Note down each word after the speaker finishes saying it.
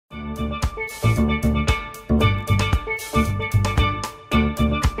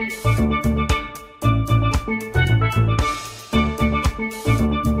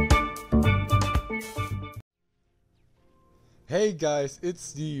Hey guys, it's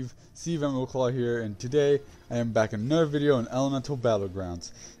Steve Claw here, and today I am back in another video on Elemental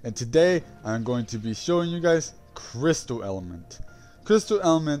Battlegrounds. And today I'm going to be showing you guys Crystal Element. Crystal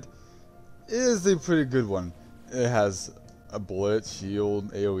Element is a pretty good one. It has a bullet,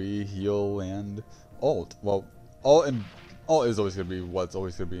 shield, AoE, heal, and ult. Well, ult is always going to be what's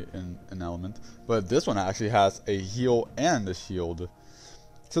always going to be in an element, but this one actually has a heal and a shield.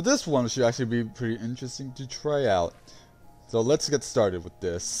 So this one should actually be pretty interesting to try out. So let's get started with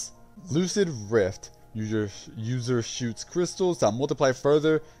this. Lucid Rift. User shoots crystals that multiply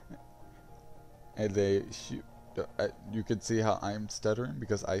further, and they shoot. You can see how I'm stuttering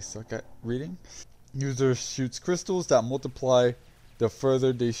because I suck at reading. User shoots crystals that multiply the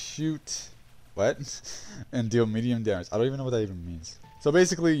further they shoot. What? And deal medium damage. I don't even know what that even means. So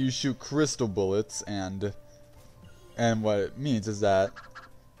basically, you shoot crystal bullets, and what it means is that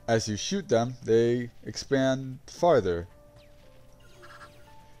as you shoot them, they expand farther.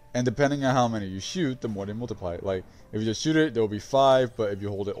 And depending on how many you shoot, the more they multiply. Like, if you just shoot it, there will be 5, but if you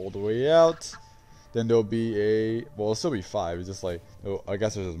hold it all the way out, then there will be a... well, it'll still be 5. It's just like, I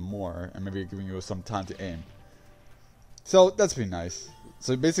guess there's more, and maybe giving you some time to aim. So, that's pretty nice.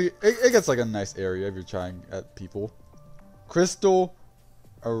 So, basically, it gets like a nice area if you're trying at people. Crystal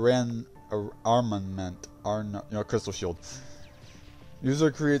Armament. Crystal Shield.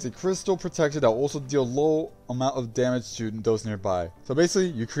 User creates a crystal protection that will also deal low amount of damage to those nearby. So basically,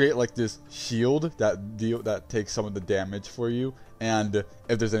 you create like this shield that takes some of the damage for you, and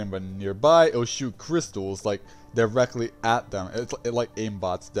if there's anybody nearby, it'll shoot crystals like directly at them. It like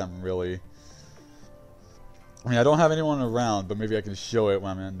aimbots them, really. I mean, I don't have anyone around, but maybe I can show it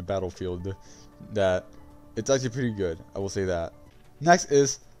when I'm in the battlefield. That it's actually pretty good. I will say that. Next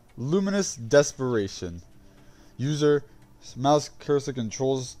is Luminous Desperation. User mouse cursor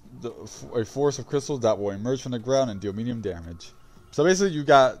controls a force of crystals that will emerge from the ground and deal medium damage. So basically, you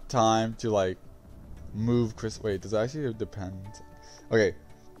got time to like move crystal. Wait, does it actually depend? Okay.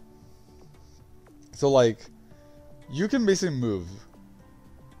 So like, you can basically move.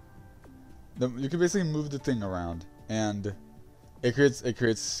 You can basically move the thing around, and it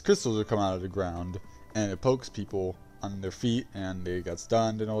creates crystals that come out of the ground, and it pokes people on their feet, and they get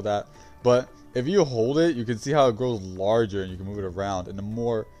stunned and all that. But if you hold it, you can see how it grows larger, and you can move it around. And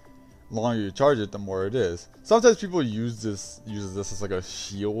the longer you charge it, the more it is. Sometimes people uses this as like a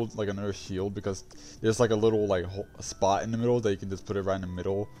shield, like another shield, because there's like a little like spot in the middle that you can just put it right in the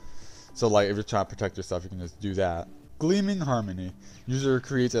middle. So like if you're trying to protect yourself, you can just do that. Gleaming Harmony. User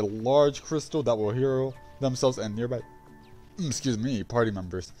creates a large crystal that will heal themselves and nearby party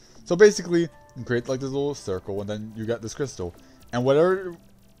members. So basically, you create like this little circle, and then you got this crystal, and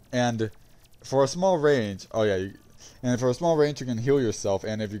for a small range, for a small range you can heal yourself,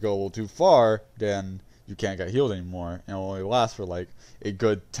 and if you go a little too far, then you can't get healed anymore, and it only lasts for like a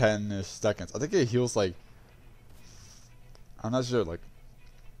good 10-ish seconds. I think it heals like, I'm not sure, like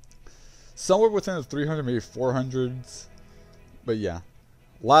somewhere within the 300, maybe 400s, but yeah.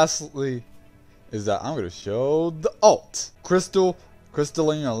 Lastly is that I'm going to show the ult.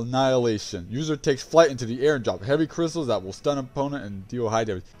 Crystalline Annihilation. User takes flight into the air and drop heavy crystals that will stun opponent and deal high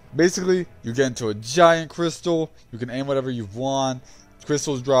damage. Basically, you get into a giant crystal. You can aim whatever you want.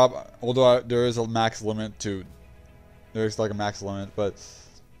 Crystals drop, although there is a max limit to... There's like a max limit, but...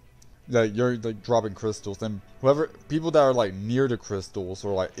 Like, you're like dropping crystals. And people that are like near the crystals,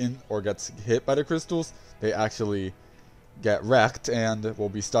 or like gets hit by the crystals, they actually get wrecked and will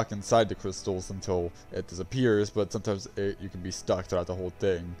be stuck inside the crystals until it disappears. But sometimes you can be stuck throughout the whole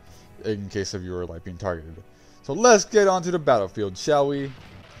thing in case of you were like being targeted. So let's get onto the battlefield, shall we?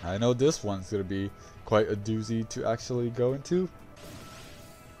 I know this one's gonna be quite a doozy to actually go into.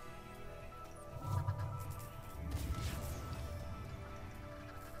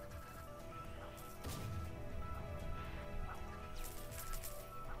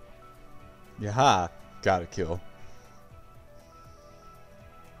 Yaha! Got a kill.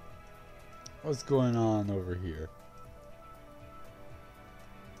 What's going on over here?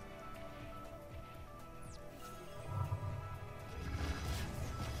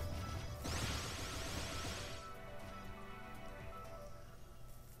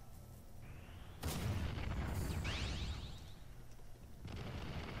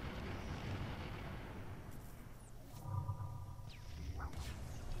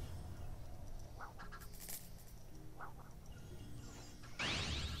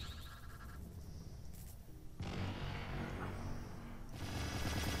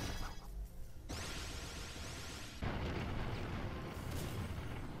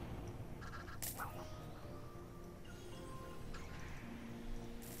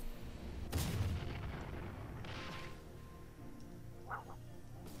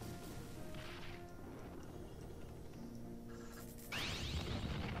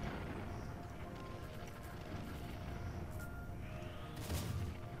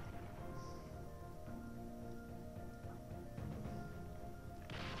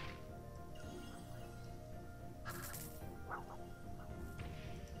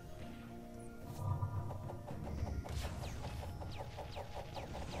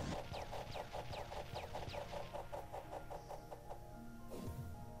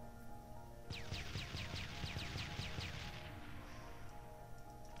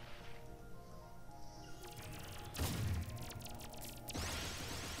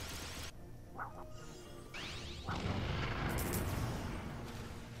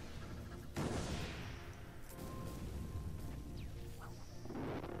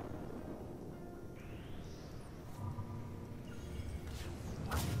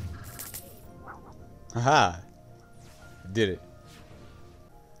 Haha. Did it.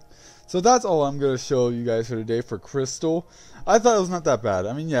 So that's all I'm going to show you guys for today for Crystal. I thought it was not that bad.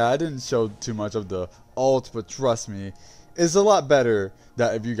 I mean, yeah, I didn't show too much of the ult, but trust me, it's a lot better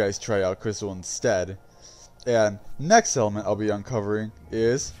that if you guys try out Crystal instead. And next element I'll be uncovering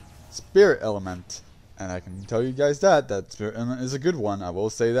is Spirit Element. And I can tell you guys that Spirit Element is a good one, I will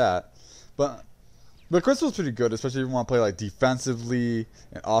say that. But Crystal's pretty good, especially if you want to play like defensively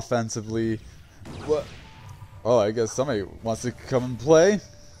and offensively. What? Oh, I guess somebody wants to come and play.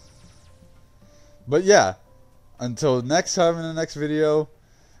 But yeah, until next time in the next video,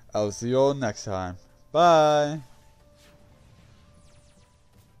 I'll see you all next time. Bye.